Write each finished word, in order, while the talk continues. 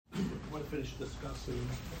want to finish discussing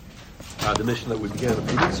the mission that we began a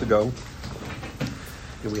few weeks ago.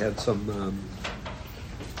 And we had some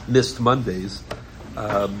missed Mondays.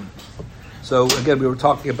 So again, we were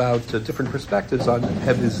talking about different perspectives on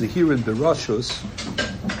Zehir and Berashus.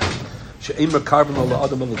 She'ein mekarven al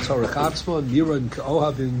ha'adam al tzarech atzma, niran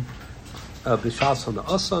k'ohavin b'shas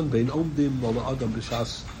hana'asan, vein omdim al ha'adam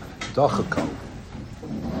b'shas dachako.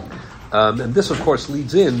 And this, of course,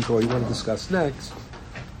 leads in to what we want to discuss next,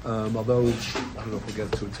 although I don't know if we'll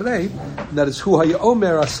get to it today, and that is hu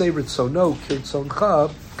ha'yomer aseh ritzono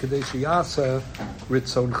kirtzoncha k'dei sheyasa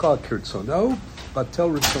ritzoncha kirtzono,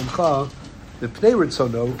 batel ritzoncha mipnei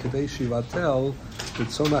ritzono k'dei shevatel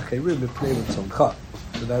ritzon acherim mipnei ritzoncha.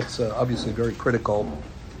 So that's obviously a very critical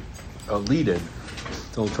lead-in.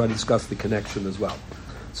 So we'll try to discuss the connection as well.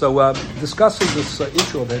 So discussing this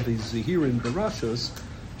issue of Zehir Berashus,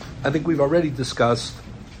 I think we've already discussed,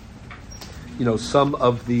 some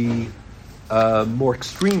of the more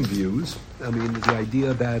extreme views. I mean, the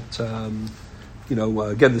idea that,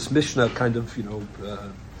 again, this Mishnah kind of,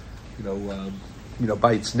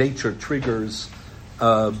 by its nature triggers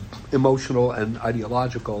emotional and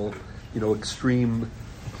ideological, extreme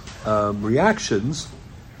reactions.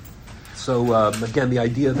 So again, the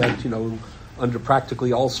idea that under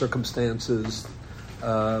practically all circumstances,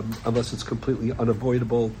 unless it's completely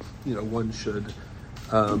unavoidable, one should,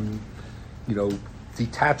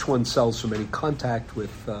 detach oneself from any contact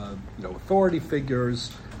with, authority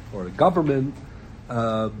figures or the government,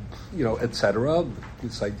 etc.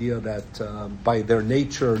 This idea that by their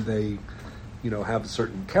nature they, have a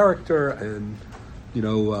certain character, and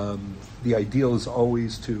the ideal is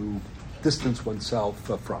always to distance oneself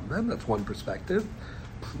from them. That's one perspective.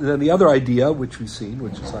 And then the other idea, which we've seen,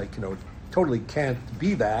 which is like, totally can't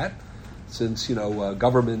be that, since,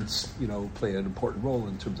 governments, play an important role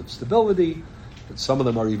in terms of stability, and some of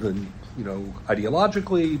them are even,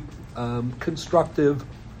 ideologically constructive.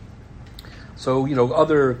 So,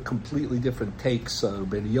 other completely different takes,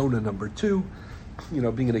 Ben Yonah number 2,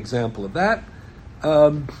 being an example of that.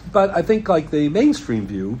 But I think like the mainstream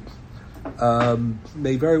view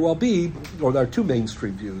may very well be, or there are two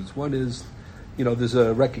mainstream views. One is, there's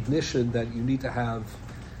a recognition that you need to have,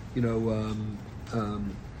 you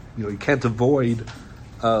can't avoid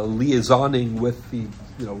liaisoning with the,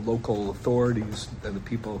 local authorities and the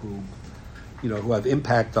people who, who have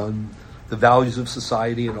impact on the values of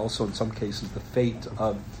society, and also in some cases the fate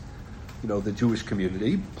of, the Jewish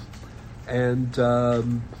community. And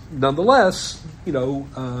nonetheless,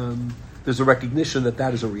 there's a recognition that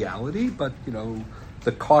that is a reality, but,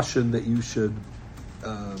 the caution that you should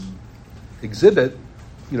exhibit,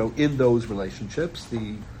 in those relationships,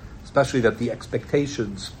 especially that the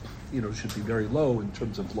expectations, should be very low in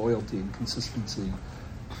terms of loyalty and consistency,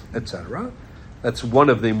 etc. That's one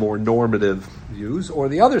of the more normative views. Or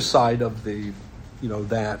the other side of the,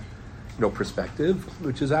 that, perspective,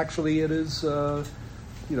 which is actually it is,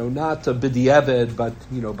 not a b'di'eved, but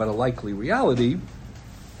but a likely reality,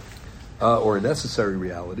 or a necessary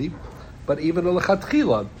reality, but even a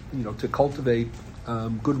lechatchila, to cultivate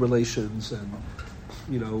good relations and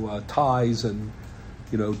ties, and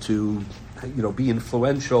to be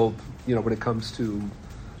influential, when it comes to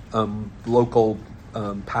local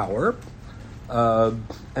power,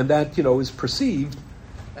 and that is perceived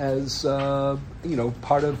as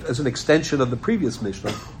part of, as an extension of the previous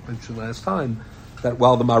Mishnah I mentioned last time, that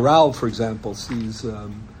while the Maral, for example, sees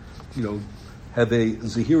have a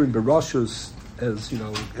Zehir Berashus as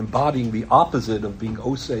embodying the opposite of being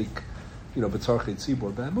osek, b'tzarchei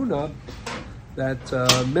tzibur b'emunah, that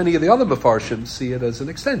many of the other Mefarshim see it as an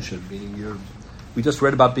extension, meaning we just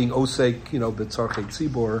read about being osek, b'tzarchei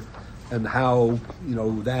tzibur, and how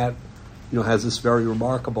that has this very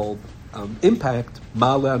remarkable impact.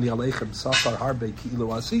 Ma'ale ani aleichem safar harbe ki'ilu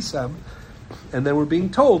asisem, and then we're being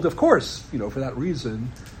told, of course, for that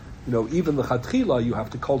reason, even the chatchila, you have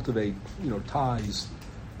to cultivate, ties,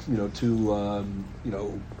 to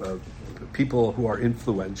people who are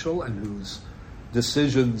influential and whose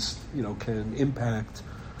decisions, can impact,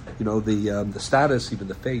 the status, even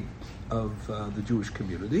the fate of the Jewish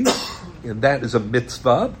community, and that is a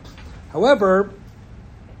mitzvah. However,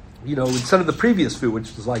 instead of the previous view, which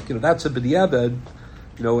is like, that's a b'di'eved,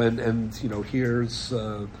 and here's,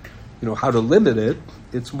 how to limit it.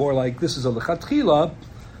 It's more like this is a lechatchila,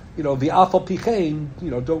 v'afal pichein,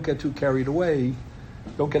 don't get too carried away,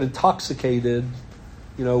 don't get intoxicated,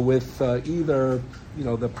 with either,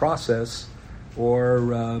 the process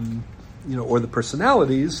or, or the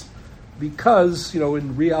personalities, because,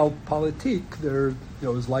 in realpolitik, there,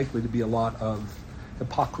 is likely to be a lot of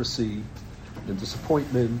hypocrisy and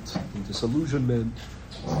disappointment and disillusionment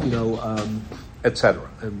etc.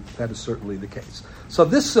 And that is certainly the case. So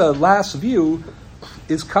this last view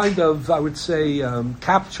is kind of, I would say,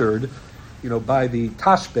 captured, by the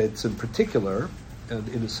Tashbetz in particular, and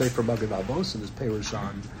in his Sefer Magen Avos, in his Perush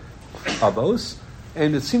on Avos.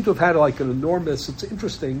 And it seemed to have had like an enormous, it's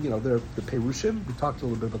interesting, the Perushim, we talked a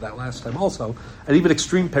little bit about that last time also, and even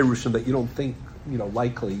extreme Perushim that you don't think,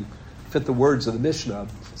 likely fit the words of the Mishnah.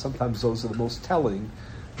 Sometimes those are the most telling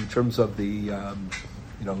in terms of the,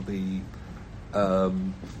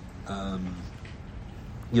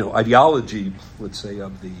 ideology, let's say,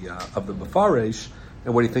 of the Mefaresh,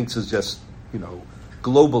 and what he thinks is just,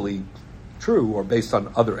 globally true or based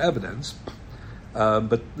on other evidence.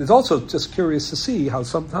 But it's also just curious to see how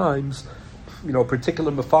sometimes, a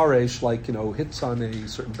particular Mefaresh, hits on a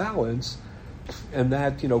certain balance, and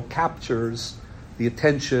that, captures the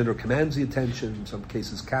attention or commands the attention, in some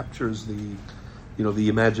cases captures the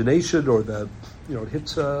imagination, or it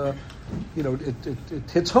hits, it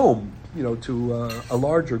hits home, to a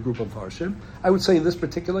larger group of Harshim. I would say in this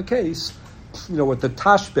particular case, what the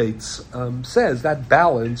Tashbetz says, that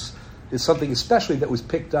balance is something especially that was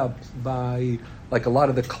picked up by like a lot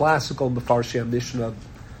of the classical Mefarshei Mishnah,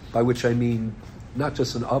 by which I mean not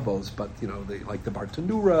just in Avos, but like the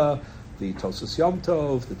Bartanura, the Tosas Yom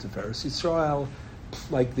Tov, the Tefaረት Israel,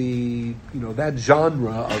 like the that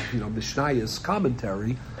genre of Mishnayos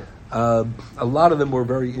commentary. A lot of them were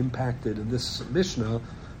very impacted in this Mishnah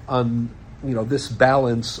on this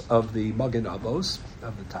balance of the Magen Avos,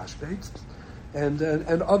 of the Tashbetz, and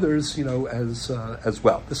others as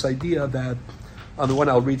well. This idea that, on the one,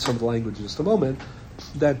 I'll read some of the language in just a moment,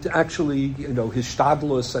 that actually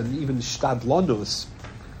hishtadlus and even shtadlonus,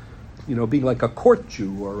 being like a court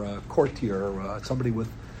Jew or a courtier or somebody with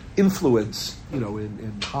influence,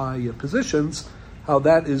 in high positions, how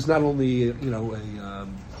that is not only a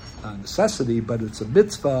necessity, but it's a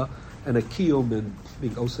mitzvah and a kiyum in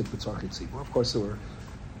being osek b'tzarchei tzibur. Of course, there were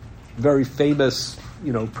very famous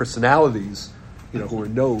personalities who were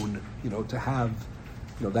known to have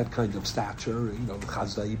that kind of stature, the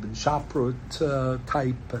Chazai ibn Shaprut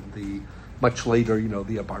type, and the much later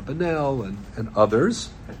the Abarbanel and others.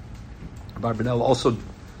 Abarbanel also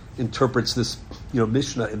interprets this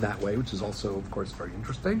Mishnah in that way, which is also, of course, very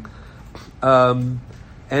interesting. And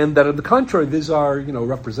that, on the contrary, these are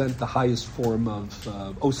represent the highest form of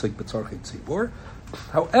osek b'tzarchei tzibur.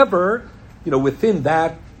 However, within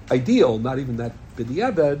that ideal, not even that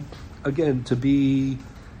b'diavad, again, to be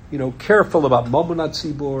careful about mamonat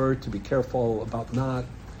tzibur, to be careful about not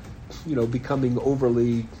becoming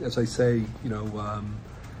overly, as I say,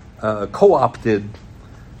 co-opted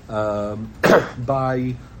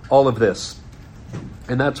by all of this.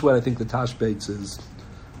 And that's what I think the Tashbetz is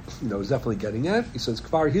definitely getting at. He says,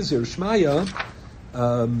 Kvar Hizir Shmaya,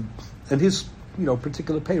 and his,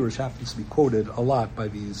 particular Perush happens to be quoted a lot by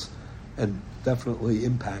these, and definitely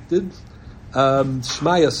impacted.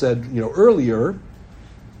 Shmaya said, earlier,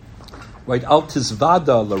 right, Al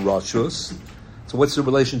Tizvada L'Rashus. So what's the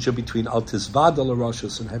relationship between Al Tizvada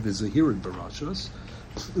L'Rashus and have his Zahirun B'Rashus?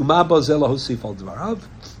 Uma Bozela Hosif Al Dvarav.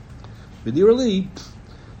 V'nirali,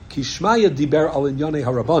 Ki Shmaya Diber Al Inyane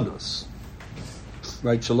Harabanos.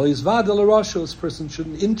 Right, Shalo Yizvada L'Rashus, person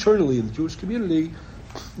shouldn't, internally in the Jewish community,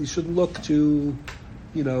 you shouldn't look to,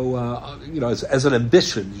 as an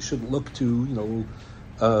ambition. You shouldn't look to,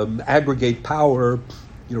 aggregate power,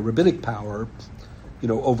 rabbinic power,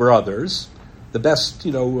 over others. The best,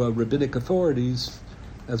 rabbinic authorities,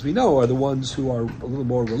 as we know, are the ones who are a little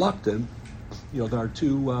more reluctant. There are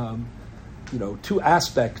two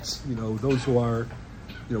aspects. Those who are,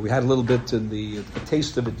 we had a little bit in a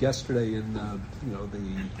taste of it yesterday in, the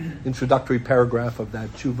introductory paragraph of that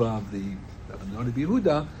tshuva of the Noda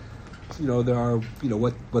Yehuda. There are,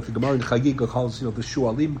 what the Gemara in Chagiga calls, the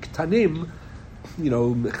shualim ktanim,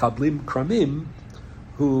 mechablim kramim,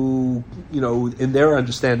 who, in their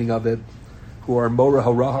understanding of it, who are mora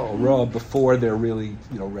hara before they're really,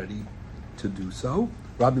 ready to do so.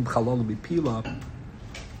 Rabim chalol mipila,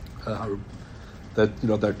 that,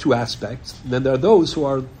 there are two aspects. And then there are those who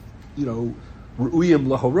are, ru'uyim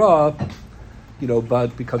lahora,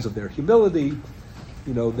 but because of their humility,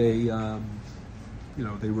 they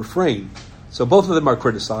refrain. So both of them are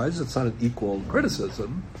criticized. It's not an equal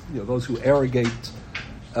criticism. Those who arrogate,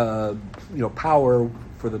 power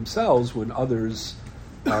for themselves when others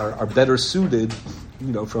are better suited,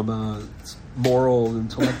 from a moral,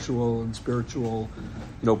 intellectual, and spiritual,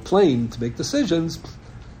 plane to make decisions.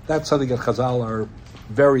 That's something that Chazal are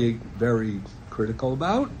very, very critical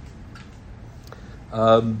about.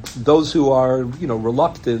 Those who are,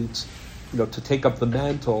 reluctant, to take up the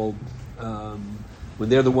mantle, when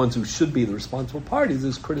they're the ones who should be the responsible parties,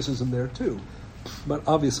 there's criticism there too. But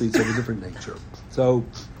obviously it's of a different nature. So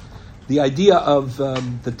the idea of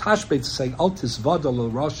the Tashbetz saying Altis Vada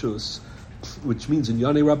L'Rashus, which means in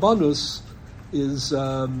Yonei Rabbanus, is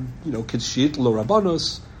Kitshit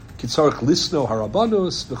L'Rabbanus, Kitzarech Lisno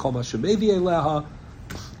HaRabbanus, V'chol Mashemevi Eleha,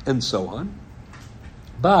 and so on.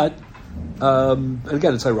 But and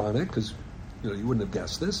again, it's ironic because you wouldn't have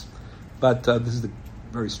guessed this, but this is the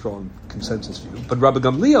very strong consensus view. But Rabbi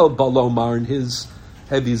Gamliel Balomar in his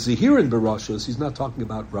heavy Zehirun Barashos, he's not talking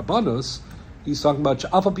about Rabbanos, he's talking about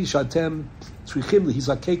Sha'afa Pishatem Tzrichim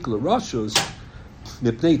Lehizakek L'Rashos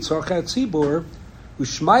Mipnei Tzorchet Tzibor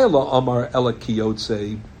Ushmayla Amar El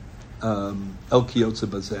Kiyotze Bazeh Al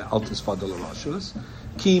Tisfada L'Rashos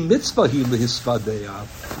Ki Mitzvahi Lehisvadeya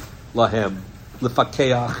Lahem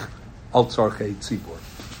Lefakeach Al Tzorchet Tzibor.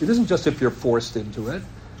 It isn't just if you're forced into it.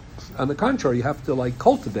 On the contrary, you have to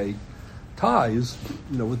cultivate ties,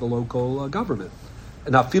 with the local government.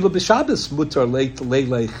 And afilu b'Shabbos mutar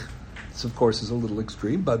leilech. This, of course, is a little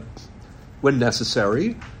extreme, but when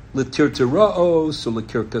necessary, letirtiraos or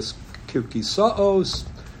lekirkisaos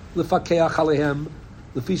lefakeach alehem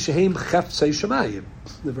lefi shehem cheftzei shemayim.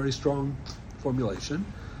 A very strong formulation.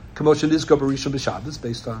 Kamoshin is goberishon b'Shabbos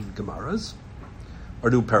based on Gemaras. Or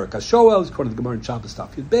do Perak HaShoel, according to the Gemara in Shabbos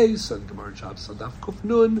Daf Yud Beis, and the Gemara in Shabbos Daf Kuf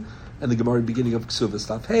Nun, and the Gemara in the beginning of Ksuvas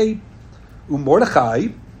Daf Hey. Mordechai,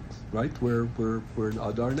 right? We're in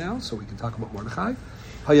Adar now, so we can talk about Mordechai.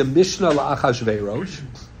 Haya Mishnah LaAchashverosh,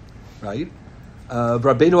 right?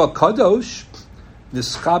 Rabbeinu HaKadosh,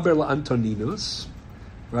 Nischaber LaAntoninus,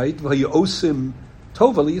 right? Haya Osim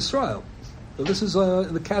Tova LiYisrael. So this is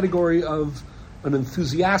in the category of an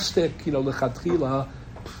enthusiastic, lechatchila,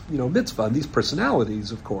 mitzvah. And these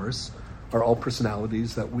personalities, of course, are all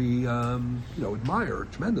personalities that we, admire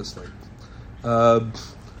tremendously.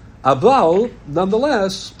 Aval,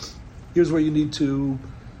 nonetheless, here's where you need to,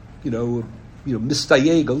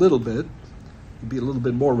 mistayeg a little bit, be a little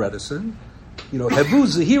bit more reticent. Hevu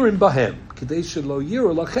zehirun bahem, k'dei shelo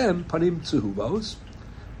yiru lachem panim tzehuvos,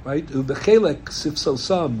 right? Ubechelek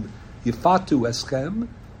sifsosam yifatu eschem,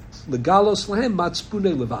 legalos lahem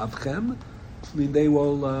matspune levavchem. I mean, they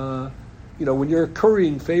will, when you're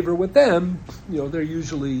currying favor with them, they're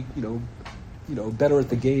usually, better at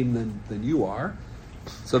the game than you are.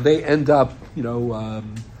 So they end up,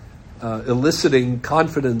 eliciting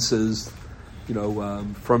confidences,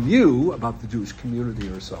 from you about the Jewish community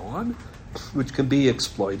or so on, which can be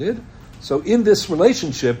exploited. So in this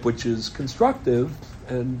relationship, which is constructive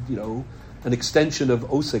and, an extension of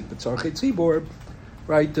Osek B'Tzarchet Tzibor,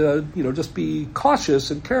 right, just be cautious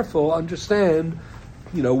and careful, understand,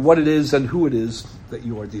 what it is and who it is that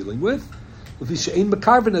you are dealing with. And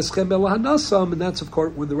that's, of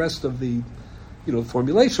course, with the rest of the,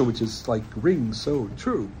 formulation, which is rings so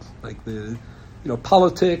true. Like the,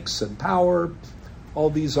 politics and power, all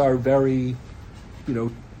these are very,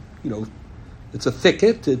 it's a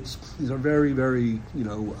thicket. These are very, very,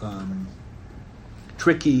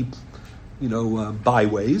 tricky,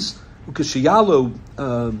 byways. Ukashiyalu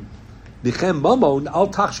bichem mamon al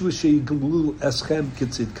tachshvu sheiglu eschem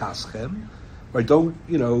kitzid kaschem. Right? Don't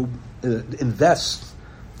invest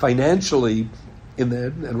financially in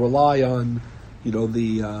them and rely on the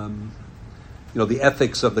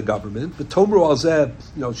ethics of the government. But tomru alzeh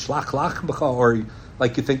shlach lach b'cha, or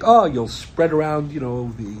like you think, you'll spread around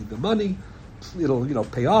the money, it'll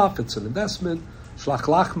pay off. It's an investment. Shlach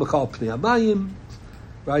lach b'cha pnei hamayim,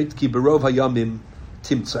 right? Ki berov hayamim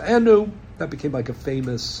Timtza'enu, that became like a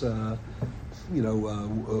famous,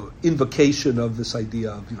 invocation of this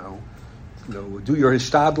idea of, do your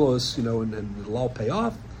hishtadlos, and it'll all pay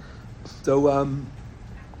off. So,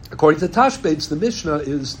 according to Tashbetz, the Mishnah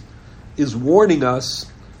is warning us,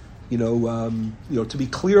 to be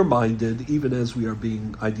clear-minded, even as we are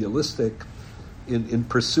being idealistic in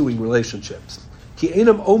pursuing relationships. Ki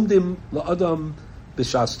enam omdim la'adam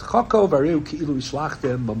b'shas t'chako v'areu ki'ilu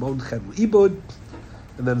ishlachtem mamon chem l'ibud.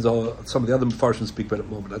 And then some of the other Mefarshim speak about it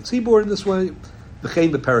moment at Tzibor in this way.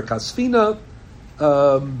 V'chein b'Perak HaSfina,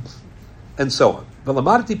 and so on.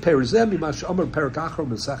 V'lamarti perizem imash omer Perak Achor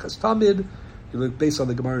Meseches Tamid. You look based on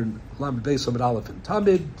the Gemara in Lamed Beis Amud Aleph in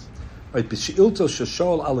Tamid. Right, b'sheilto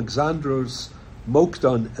sheshol Alexandros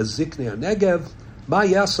Mokdon Eziknei HaNegev. Ma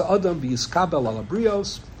yasa adam v'yiskabel al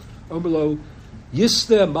abrios. Omerlo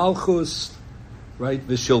yisne malchus. Right,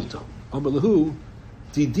 v'shilto. Omerlahu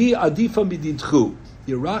didi adifa mididchu.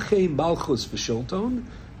 Yirache Malchus v'Shilton,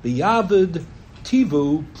 v'Yavid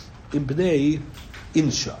Tivu Imbnei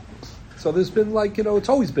Insha. So there's been it's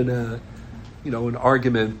always been an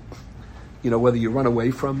argument, whether you run away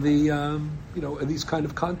from the, in these kind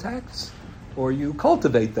of contacts, or you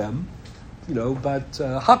cultivate them, but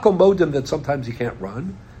hakomodim that sometimes you can't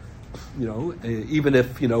run, even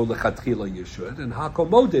if, lechatchila you should, and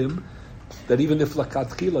hakomodim that even if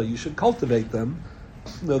lechatchila you should cultivate them,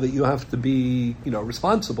 that you have to be,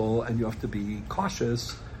 responsible, and you have to be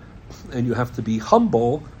cautious, and you have to be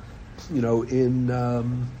humble, in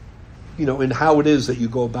how it is that you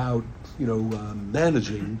go about,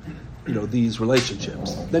 managing, these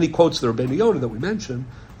relationships. Then he quotes the Rabbeinu Yonah that we mentioned.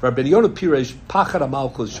 Rabbeinu Yonah Piresh Pachad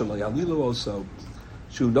Amalchus Shalei Alilu also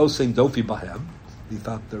Shu Nosing Dofi Bahem. He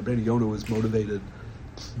thought the Rabbeinu Yonah was motivated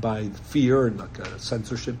by fear and like a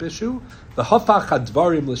censorship issue. The Hafach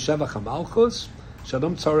Hadvarim L'Shevach Amalchus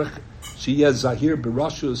Shadam Tzarech Sheyeh Zahir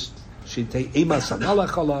Berashus Shitei Emas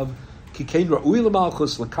Amalach Alav Kikein Ra'ui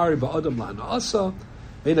L'Malchus L'Kari Ba'adam La'ana'asa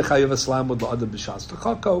Ve'nechayev Eslamud La'adam B'Shas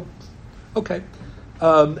T'Chako. Okay.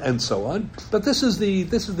 And so on, but this is the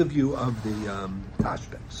view of the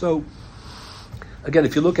Tashbet. So again,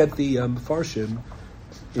 if you look at the Farshim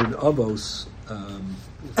in Avos,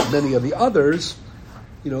 many of the others,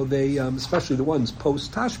 they especially the ones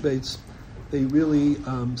post Tashbets, they really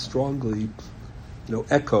strongly,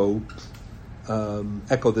 echo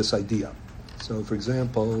this idea. So, for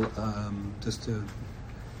example, just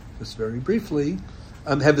very briefly.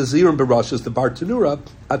 Have the Zehirun Barashas, the Bartanura,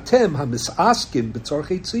 Atem hamisaskim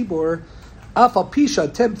b'tzorchei tzibor, afal pisha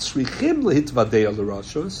atem tzrichim lehitvadei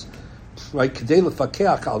l'rashos, right? Kedei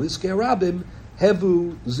lefakeach al iskei rabim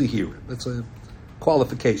hevu Zehirun. That's a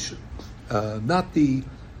qualification, not the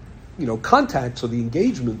contacts or the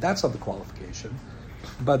engagement. That's not the qualification,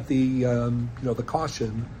 but the the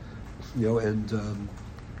caution, and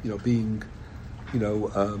being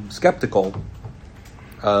skeptical.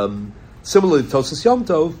 Similarly, Tosas Yom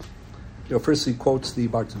Tov, first he quotes the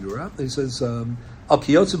Bartanura. He says, "Al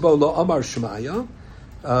kiyotzibo lo amar shmaya,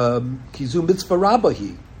 kizu mitzvah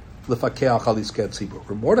rabahi lefakeach al iskei tzibur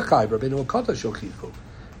or Mordechai Rabbeinu Akata shochichu."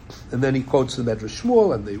 And then he quotes the Medrash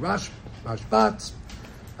Shmuel and the Rashbat,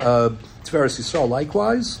 Tefaረት Yisrael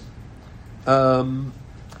likewise.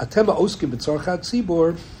 Atema oskim b'tzorchat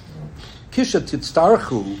tzibur kisha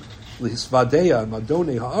titztarchu lehisvadeya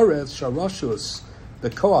madonei haaretz sharashus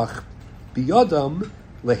bekoach biyadam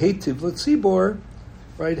lehetiv letzibor,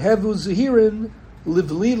 right? Hevu Zehirun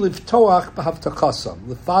livli livtoach b'havtakasam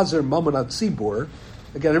lefazer mamonat tzibor.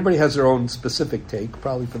 Again, everybody has their own specific take,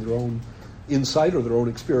 probably for their own insight or their own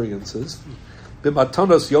experiences.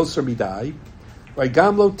 B'matanos yoser midai, right?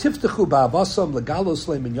 Gamlo tiftechu ba'avasam legalos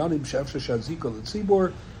leminyanim she'efshe shaziko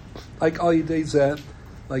letzibor. Like all you days that,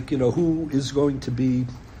 who is going to be,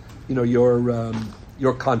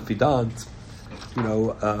 your confidant,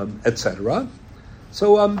 etc.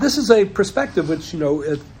 So this is a perspective which,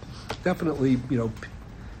 it definitely,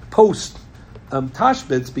 post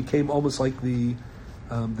Tashbetz became almost like the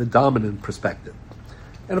dominant perspective.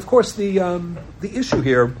 And of course, the issue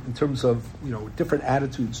here in terms of different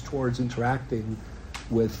attitudes towards interacting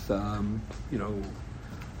with the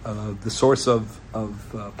source of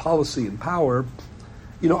policy and power,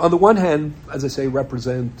 on the one hand, as I say,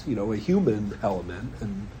 represent a human element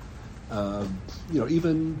and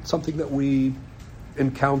even something that we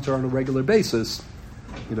encounter on a regular basis,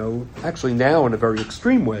 actually now in a very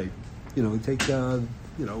extreme way. We take,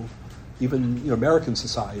 even American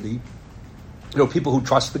society, people who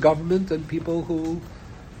trust the government and people who,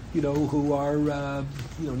 who are,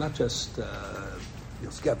 not just,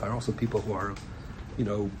 skeptical, but also people who are,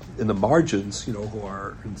 in the margins, who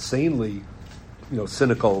are insanely,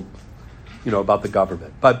 cynical, about the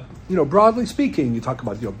government. But, broadly speaking, you talk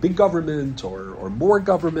about, big government or more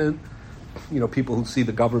government, people who see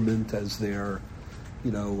the government as their,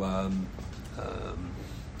 as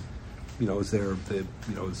their,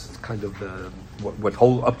 as kind of what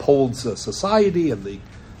upholds society and the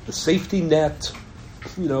safety net,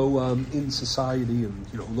 in society, and,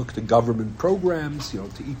 look to government programs,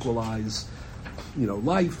 to equalize,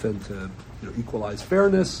 life and to, equalize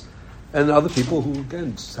fairness. And other people who,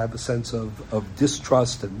 again, just have a sense of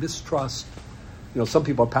distrust and mistrust. Some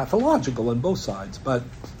people are pathological on both sides, but,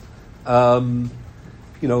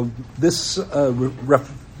 this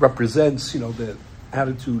represents, the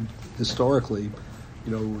attitude historically,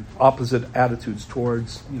 opposite attitudes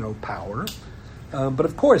towards, power. But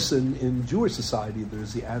of course, in Jewish society,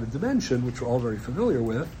 there's the added dimension, which we're all very familiar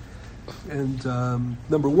with. And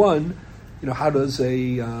number one, how does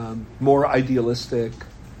a more idealistic,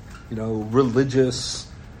 religious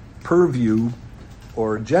purview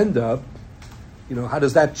or agenda, how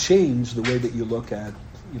does that change the way that you look at,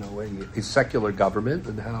 a secular government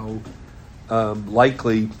and how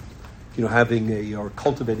likely, having or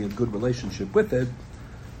cultivating a good relationship with it,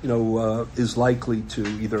 is likely to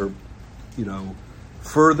either,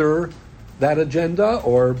 further that agenda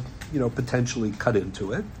or, potentially cut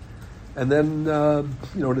into it. And then,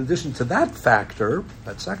 in addition to that factor,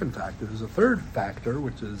 that second factor, there's a third factor,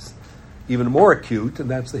 which is even more acute, and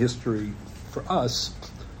that's the history for us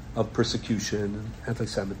of persecution and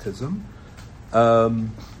anti-Semitism.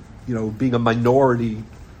 Being a minority,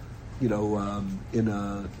 in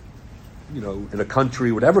a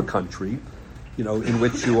country, whatever country, in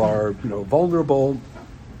which you are, vulnerable,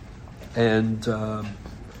 and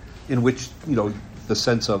in which, the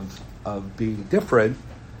sense of being different,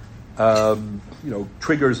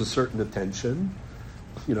 triggers a certain attention.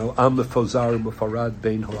 Am lefozar mufarad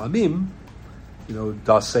bein ha'amim,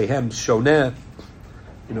 dasehem shoneh,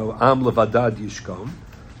 am levadad yishkom.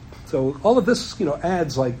 So all of this,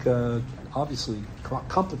 adds obviously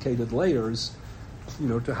complicated layers,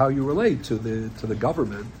 to how you relate to the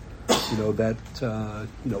government, that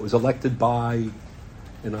is elected by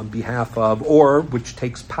and on behalf of, or which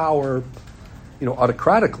takes power,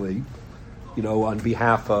 autocratically, on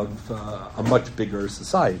behalf of a much bigger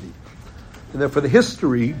society. And therefore the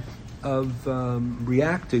history of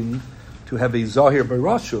reacting to have a Zahir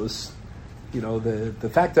Berashus, the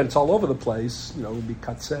fact that it's all over the place,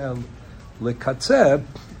 mikatzeh lekatzeh,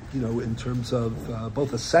 in terms of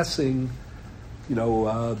both assessing,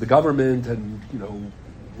 the government and,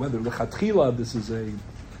 whether lechatchila this is a,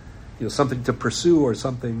 something to pursue or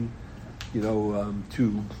something,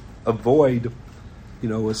 to avoid,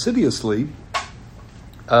 assiduously,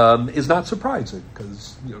 is not surprising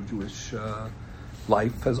because, Jewish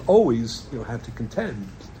life has always, had to contend,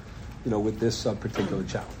 with this particular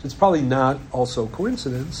challenge. It's probably not also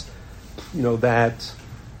coincidence, that,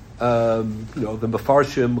 the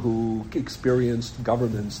Mefarshim who experienced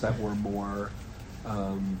governments that were more,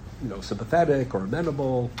 sympathetic or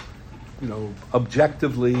amenable,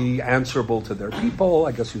 objectively answerable to their people,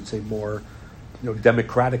 I guess you'd say more,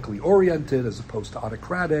 democratically oriented as opposed to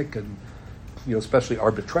autocratic and, especially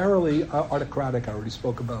arbitrarily autocratic. I already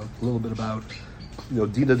spoke a little bit about,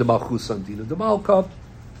 Dina de Malchus and Dina de Malka.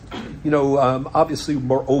 Obviously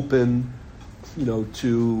more open,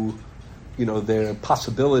 to, their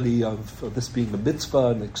possibility of this being a mitzvah,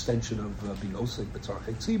 an extension of being osek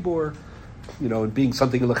b'tzarchei tzibur, and being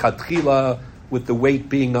something lechatchila with the weight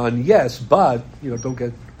being on yes, but, don't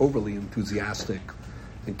get overly enthusiastic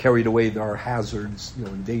and carried away. There are hazards,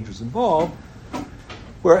 and dangers involved.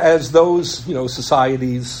 Whereas those,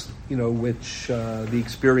 societies, which the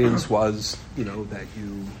experience was, that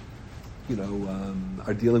you,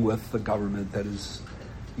 are dealing with a government that is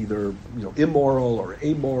either, immoral or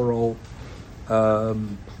amoral,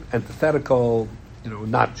 antithetical,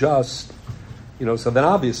 not just, so then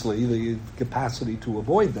obviously the capacity to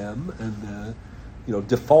avoid them and,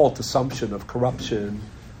 default assumption of corruption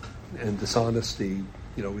and dishonesty,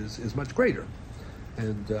 is much greater.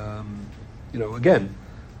 And, again,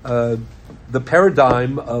 the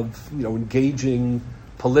paradigm of, engaging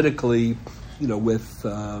politically, with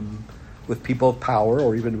people of power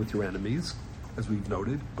or even with your enemies, as we've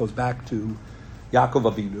noted, goes back to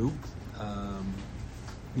Yaakov Avinu,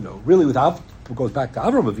 really goes back to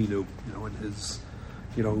Avram Avinu, and his,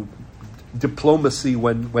 diplomacy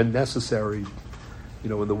when necessary, in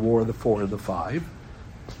the War of the Four and the Five.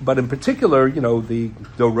 But in particular, the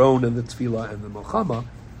Doron and the Tefillah and the Milchama,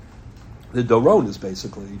 the Doron is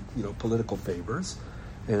basically, political favors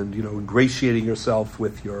and, ingratiating yourself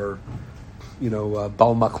with your,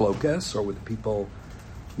 Bal Machlokes or with people,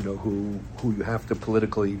 who you have to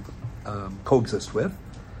politically coexist with.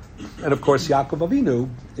 And of course, Yaakov Avinu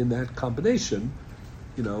in that combination,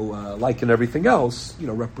 like in everything else,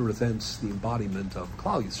 represents the embodiment of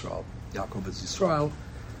Klal Yisrael. Yaakov is Yisrael,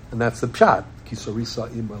 and that's the pshat.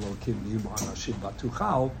 Kisarisa im Elokim im anashim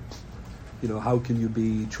batuchal. How can you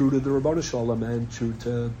be true to the Rabbanu Shalom and true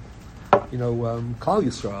to, Klal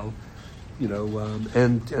Yisrael,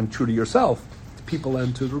 and true to yourself, to people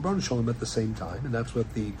and to the Rabbanu Shalom at the same time. And that's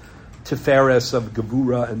what the Tefaረት of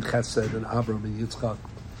Gevura and Chesed and Avram and Yitzchak,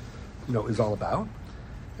 is all about.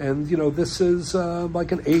 And, this is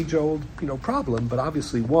like an age-old, problem, but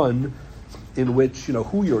obviously one in which,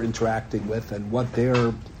 who you're interacting with and what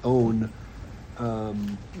their own,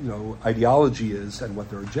 ideology is and what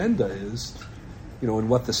their agenda is, and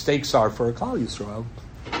what the stakes are for a Klal Yisrael,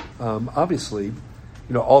 obviously,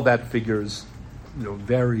 all that figures,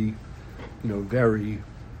 very, very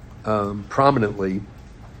prominently,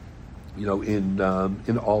 in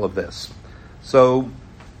all of this. So,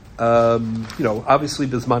 obviously,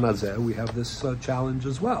 Bizman Hazeh, we have this challenge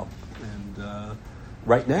as well. And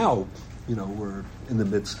right now, we're in the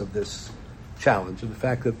midst of this challenge. And the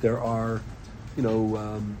fact that there are,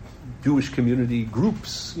 Jewish community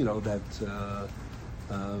groups, that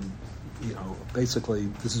basically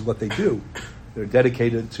this is what they do. They're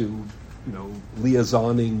dedicated to,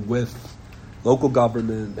 liaisoning with local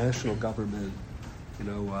government, national government,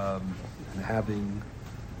 and having,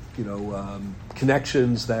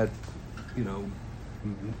 connections that,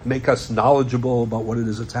 make us knowledgeable about what it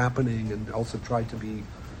is that's happening, and also try to be,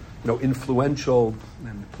 influential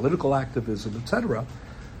and political activism, etc.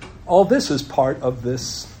 All this is part of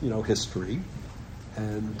this, history,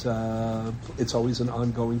 and it's always an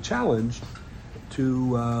ongoing challenge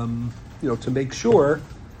to, to make sure,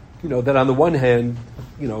 that on the one hand,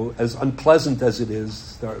 as unpleasant as it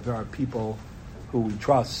is, there are people who we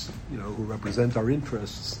trust, who represent our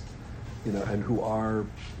interests, and who are,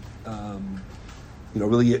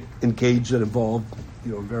 really engaged and involved,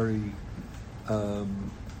 very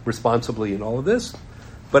responsibly in all of this.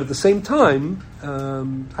 But at the same time,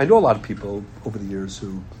 I know a lot of people over the years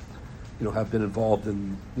who, have been involved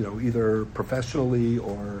in, either professionally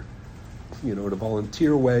or, in a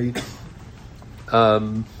volunteer way,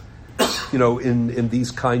 in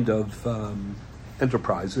these kind of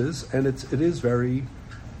enterprises, and it is very,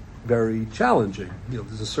 very challenging.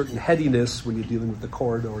 There's a certain headiness when you're dealing with the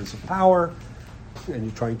corridors of power, and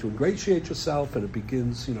you're trying to ingratiate yourself, and it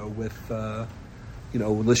begins, with,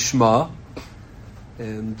 lishma,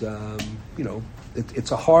 and it's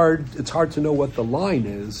hard to know what the line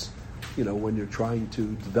is, when you're trying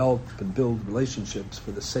to develop and build relationships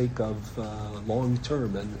for the sake of long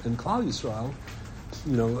term and Klal Yisrael.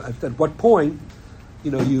 At what point,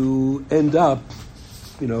 you end up,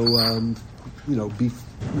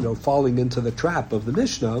 falling into the trap of the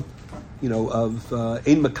Mishnah, of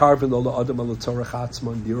ein makarvin lo la'adam al tzorach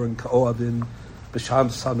atzman niran ka'oavin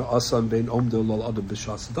b'sham sana asan bein omdo lo la'adam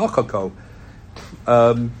b'shas dachako.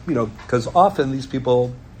 Because often these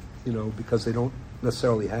people, because they don't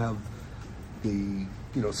necessarily have the,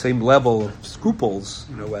 same level of scruples,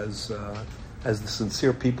 as the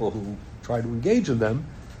sincere people who try to engage in them,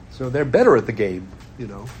 so they're better at the game,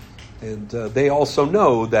 and they also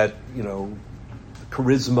know that,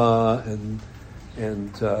 charisma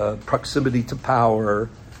and proximity to power,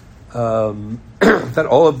 that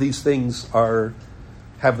all of these things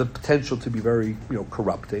have the potential to be very,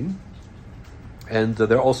 corrupting, and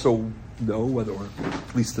they also know, whether or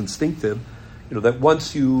at least instinctive, that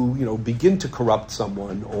once you, begin to corrupt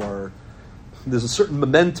someone, or there's a certain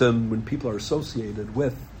momentum when people are associated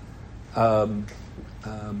with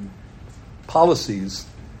policies,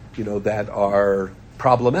 that are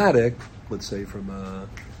problematic, let's say from an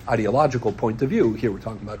ideological point of view. Here we're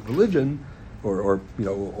talking about religion, or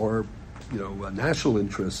national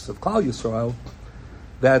interests of Klal Yisrael.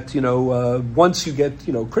 That once you get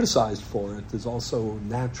criticized for it, there's also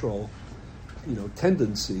natural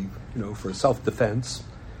tendency for self-defense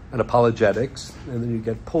and apologetics, and then you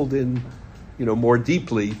get pulled in more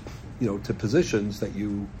deeply to positions that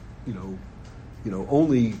you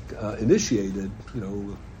only initiated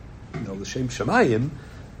l'shem shamayim,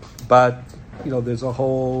 but there's a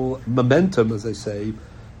whole momentum, as they say,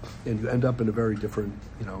 and you end up in a very different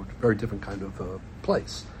kind of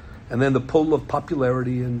place. And then the pull of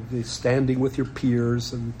popularity and the standing with your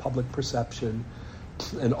peers and public perception,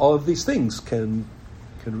 and all of these things can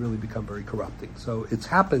really become very corrupting. So it's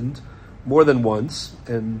happened more than once,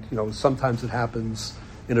 and sometimes it happens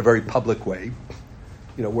in a very public way,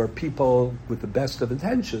 where people with the best of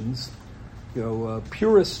intentions,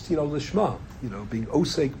 purist, lishma, being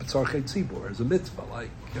osek b'tzarchei tzibur as a mitzvah,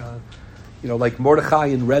 like Mordechai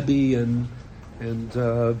and Rebbe and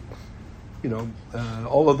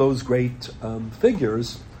all of those great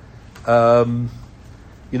figures, and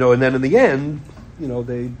then in the end,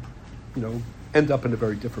 they, end up in a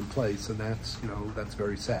very different place, and that's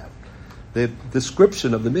very sad. The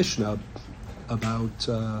description of the Mishnah about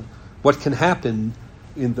what can happen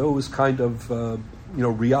in those kind of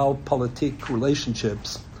realpolitik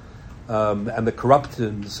relationships, and the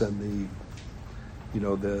corruptions and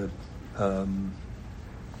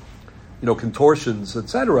the contortions,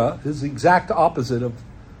 etc., is the exact opposite of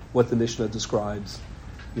what the Mishnah describes,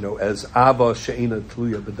 as Ava she'ena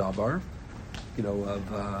tluya b'davar, of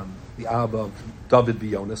the Ava of David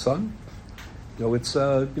v'Yonasan. It's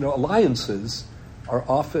alliances are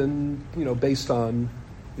often based on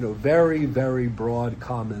very, very broad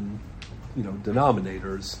common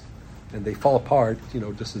denominators, and they fall apart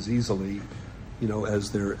just as easily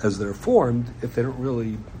as they're formed if they don't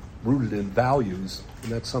really rooted in values,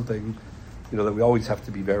 and that's something that we always have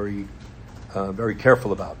to be very very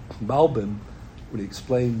careful about. Malbim, when he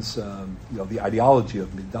explains the ideology of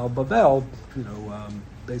Migdal Bavel,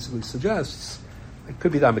 basically suggests, it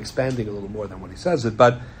could be that I'm expanding a little more than what he says it,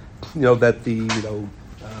 but that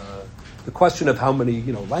the question of how many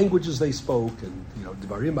languages they spoke and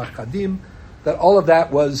Dvarim Achadim, that all of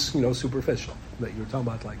that was superficial. That you're talking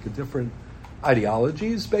about like different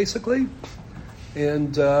ideologies basically,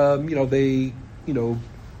 and they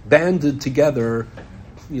banded together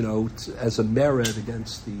as a merit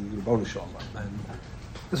against the Ribono Shel Olam. And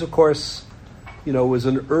this, of course, was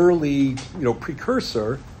an early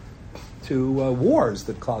precursor to wars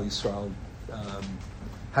that Klal Yisrael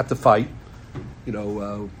had to fight.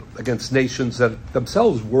 Against nations that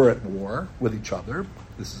themselves were at war with each other.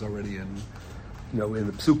 This is already in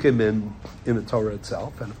the Psukim in the Torah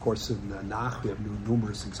itself, and of course in Nach we have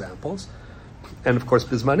numerous examples, and of course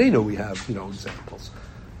Bismanenu we have examples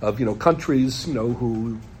of countries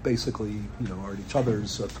who basically are at each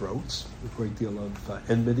other's throats, a great deal of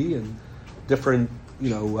enmity and different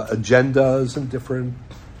agendas and different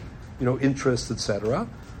interests, etc.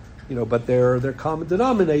 But their common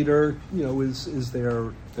denominator, is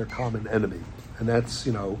their common enemy, and that's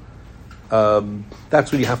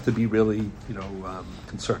that's when you have to be really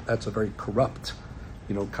concerned. That's a very corrupt,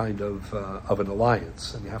 kind of an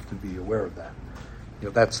alliance, and you have to be aware of that.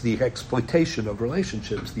 That's the exploitation of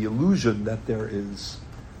relationships, the illusion that there is,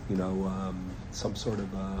 some sort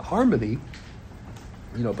of harmony,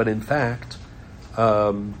 but in fact,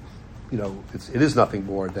 it is nothing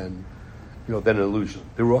more than an illusion.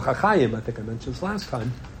 The Ruach HaChaim, I think I mentioned this last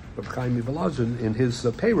time, Rav Chaim Mivolozhin, in his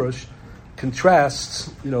Perush,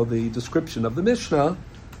 contrasts, the description of the Mishnah,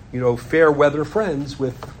 fair weather friends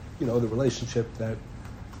with, the relationship that,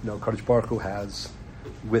 Kadosh Baruch Hu has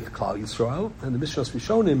with Klal Yisrael. And the Mishnah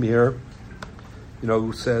Rishonim here,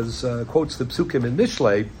 says, quotes the Psukim in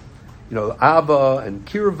Mishlei, Ava and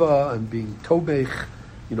Kirva and being Tomech,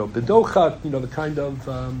 Bedochat, the kind of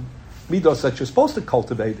midos that you're supposed to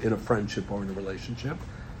cultivate in a friendship or in a relationship,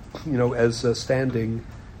 as standing,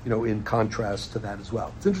 in contrast to that as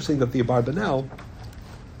well. It's interesting that the Abarbanel,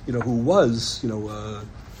 who was, a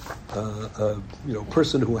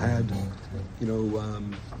person who had,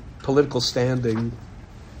 political standing,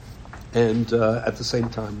 and at the same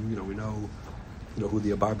time, we know, who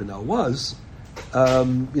the Abarbanel was.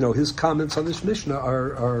 His comments on this Mishnah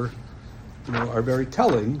are very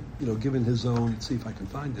telling. Given his own. Let's see if I can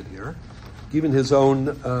find it here. Given his own,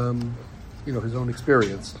 his own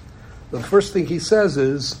experience. The first thing he says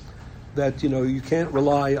is that you can't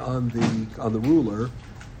rely on the ruler.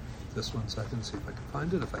 Just 1 second, see if I can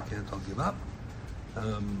find it. If I can't, I'll give up.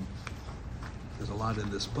 There's a lot in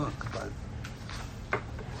this book, but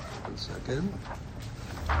 1 second.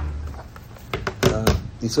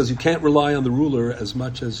 He says you can't rely on the ruler as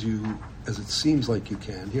much as it seems like you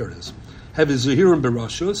can. Here it is. Have his Zehirun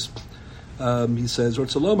Berashus. He says,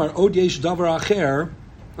 "Rotzalomar od yesh davar acher."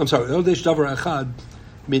 I'm sorry, od yesh davar echad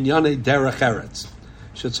minyane derech eretz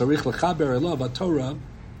shetzarich lechaber elav haTorah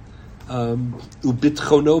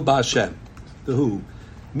ubitchono ba'Hashem. The who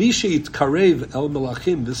mishit karev el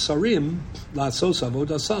melachim v'sarim la'asos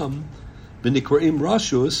avodasam b'nikraim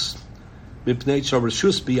rashus mipnei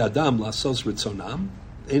sharashus biyadam la'asos ritzonam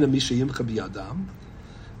ena mishayimcha biyadam.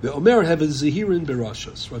 Ve'omer have Zehirun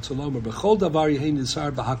berashus. Ratzalomar b'chol davar yehin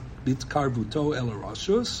nisar b'itkarvuto el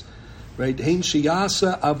rashus. Right, hein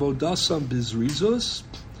sheyasa avodasam bizrizus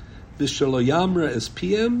b'shelo yamra es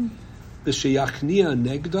piem b'sheyachnia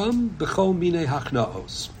negdam b'chol minei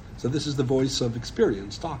hachnaos. So this is the voice of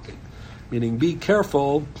experience talking, meaning be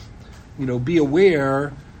careful, be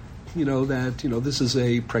aware, that this is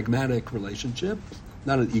a pragmatic relationship,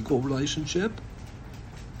 not an equal relationship,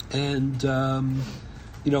 and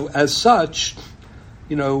as such,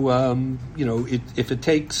 if it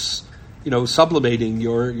takes, sublimating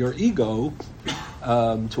your ego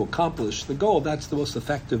to accomplish the goal, that's the most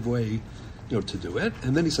effective way, to do it.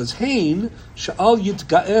 And then he says, "Hein sha'al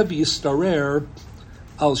yitga'ev yistarer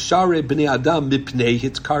al share b'nei adam mipnei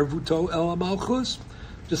hitkarvuto el malchus."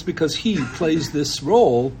 Just because he plays this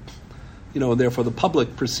role, and therefore the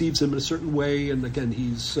public perceives him in a certain way, and again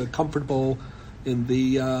he's comfortable in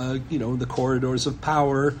the in the corridors of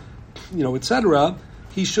power, etc.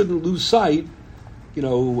 He shouldn't lose sight,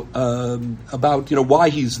 about why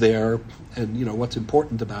he's there and what's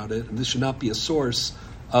important about it. And this should not be a source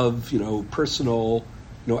of personal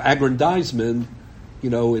aggrandizement,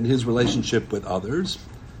 in his relationship with others.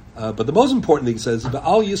 But the most important thing he says,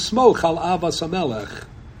 "V'al yismoch al avas hamelech."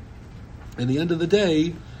 At the end of the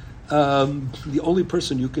day, the only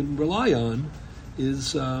person you can rely on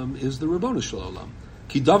is the Ribono Shel Olam.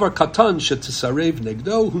 Ki davar katan shetisarev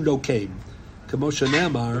negdo hu no came, k'moshe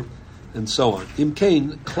nemar, and so on. Im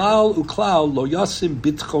kain klal uklal lo yasim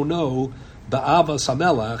bitchono ba'avas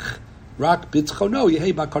hamelech rak bitchono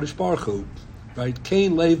yehei ba'kadosh baruch hu. right?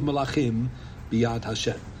 Kein lev malachim biyad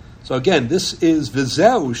Hashem. So again, this is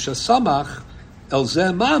v'zeu shasamach el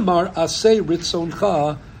zeh mamar aseh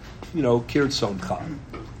ritzoncha, kirtzoncha.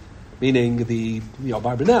 Meaning the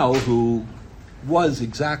Aברbanel, who was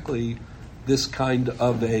exactly this kind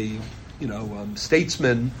of a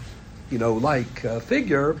statesman, like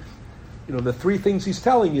figure. The three things he's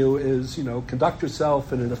telling you is conduct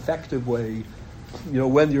yourself in an effective way.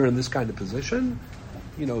 When you're in this kind of position,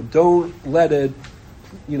 don't let it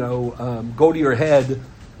go to your head.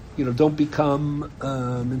 Don't become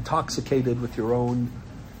intoxicated with your own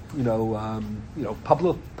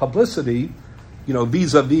publicity.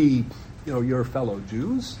 Vis-a-vis, your fellow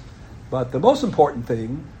Jews. But the most important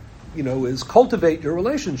thing, is cultivate your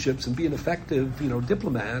relationships and be an effective,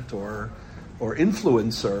 diplomat or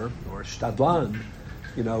influencer or shtadlan,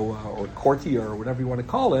 or courtier or whatever you want to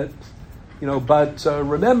call it. But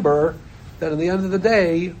remember that at the end of the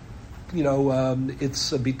day,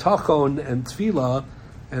 it's bitachon and tefillah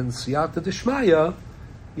and siyata d'shmaya.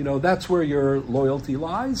 That's where your loyalty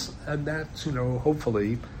lies, and that's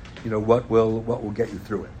hopefully. What will get you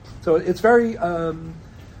through it. So it's very, again,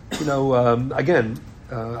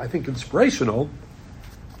 I think inspirational.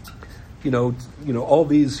 All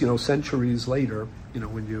these, centuries later,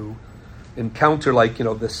 when you encounter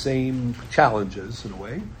the same challenges in a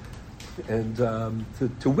way, and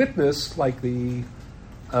to witness the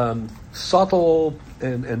subtle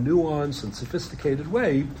and nuanced and sophisticated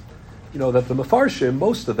way, that the Mefarshim,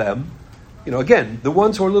 most of them, again, the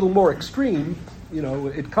ones who are a little more extreme.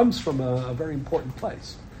 It comes from a very important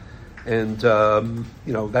place. And,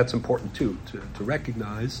 that's important too, to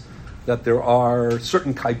recognize that there are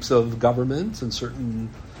certain types of governments and certain,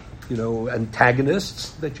 antagonists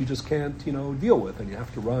that you just can't, deal with. And you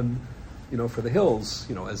have to run, for the hills,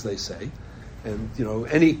 as they say. And,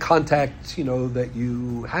 any contact, that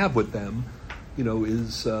you have with them,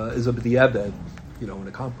 is a b'di'eved, and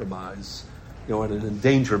a compromise, and an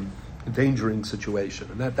endangering situation,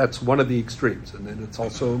 and that's one of the extremes. And then it's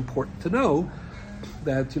also important to know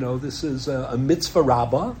that this is a mitzvah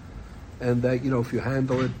rabbah, and that if you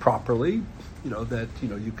handle it properly, that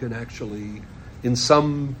you can actually, in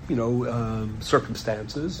some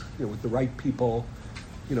circumstances, with the right people,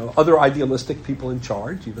 other idealistic people in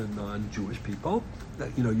charge, even non-Jewish people,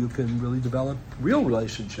 that you can really develop real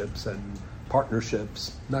relationships and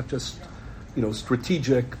partnerships, not just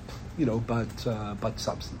strategic. But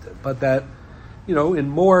substantive. But that, in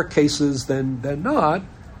more cases than not,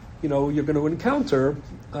 you're going to encounter,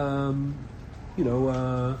 a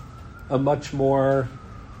much more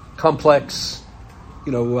complex,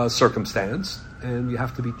 circumstance, and you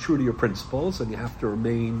have to be true to your principles, and you have to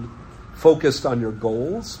remain focused on your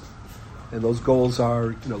goals, and those goals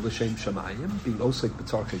are, l'shem shamayim, being osek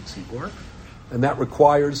b'tzarchei tzibur, and that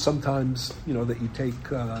requires sometimes, that you take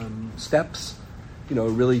steps.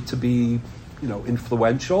 Really to be,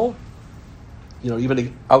 influential,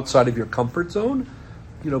 even outside of your comfort zone,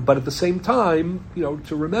 but at the same time,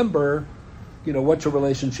 to remember, what your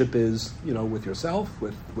relationship is, with yourself,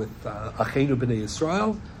 with Achenu B'nai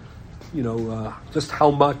Yisrael, just how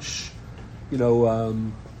much,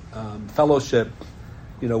 fellowship,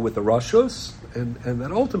 with the Rashus, and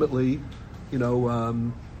then ultimately,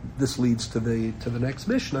 this leads to the next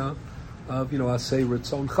Mishnah of, Aseh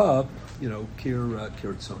Ritzoncha,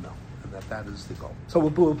 Kir Tzono, and that is the goal. So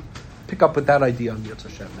we'll pick up with that idea on Yetz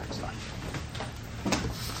Hashem next time.